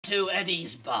To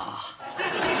Eddie's bar.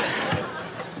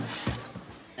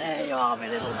 There you are, my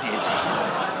little beauty.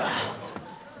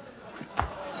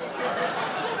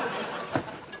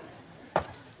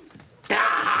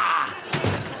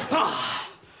 Oh,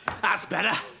 that's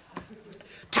better.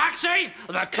 Taxi,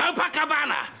 the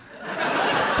Copacabana.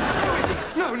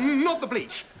 No, not the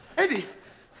bleach. Eddie.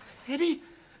 Eddie.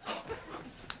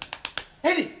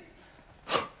 Eddie.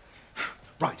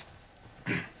 Right.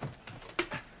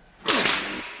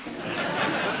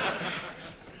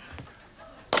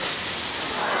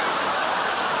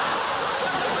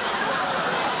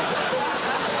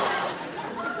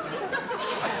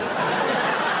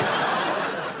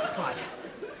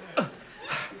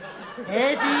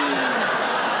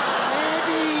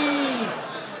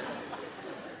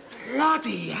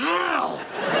 Bloody hell!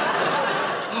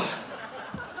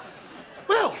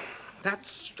 Well,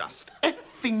 that's just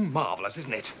effing marvellous,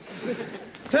 isn't it?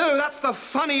 So that's the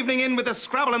fun evening in with the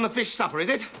Scrabble and the fish supper, is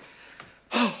it?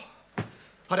 Oh,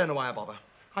 I don't know why I bother.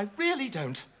 I really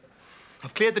don't.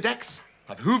 I've cleared the decks,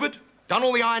 I've hoovered, done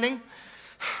all the ironing.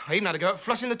 I even had to go out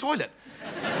flushing the toilet.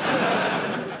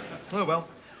 Oh, well,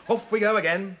 off we go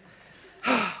again.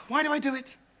 Why do I do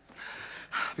it?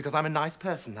 Because I'm a nice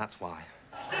person, that's why.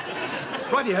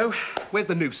 Rightio, where's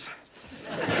the noose?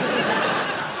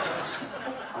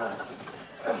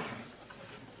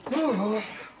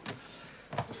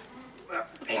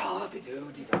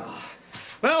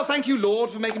 Well, thank you,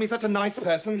 Lord, for making me such a nice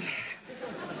person.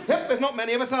 Yep, there's not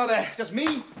many of us, are there? Just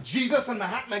me, Jesus, and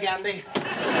Mahatma Gandhi.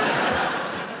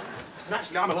 And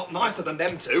actually, I'm a lot nicer than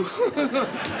them two.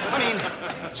 I mean,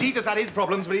 Jesus had his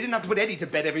problems, but he didn't have to put Eddie to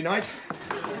bed every night.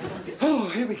 Oh,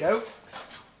 here we go.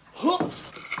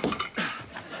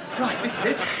 Right, this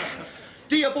is it.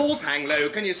 Do your balls hang low?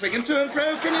 Can you swing them to and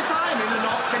fro? Can you tie them in a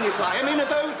knot? Can you tie them in a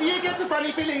bow? Do you get a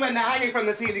funny feeling when they're hanging from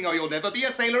the ceiling? Oh, you'll never be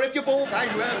a sailor if your balls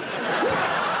hang low.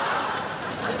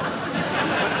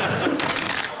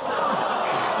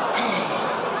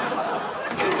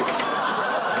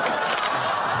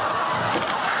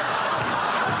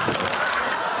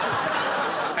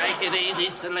 Take it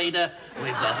easy, Selena.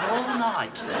 We've got all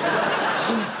night.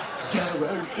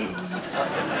 You're heave.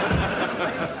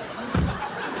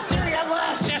 Do your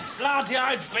worst, you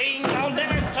slanty-eyed fiend. I'll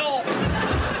never talk.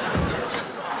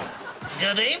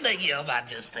 Good evening, Your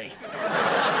Majesty.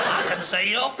 I can see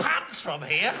your pants from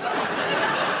here.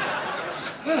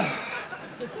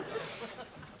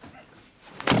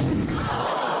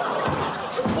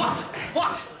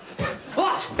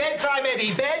 What? Bedtime,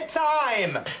 Eddie,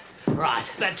 bedtime. Right,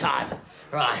 bedtime.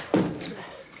 Right.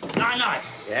 Night-night.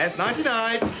 Yes,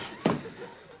 nighty-night.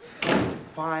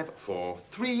 5, 4,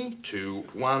 3, 2,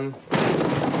 1.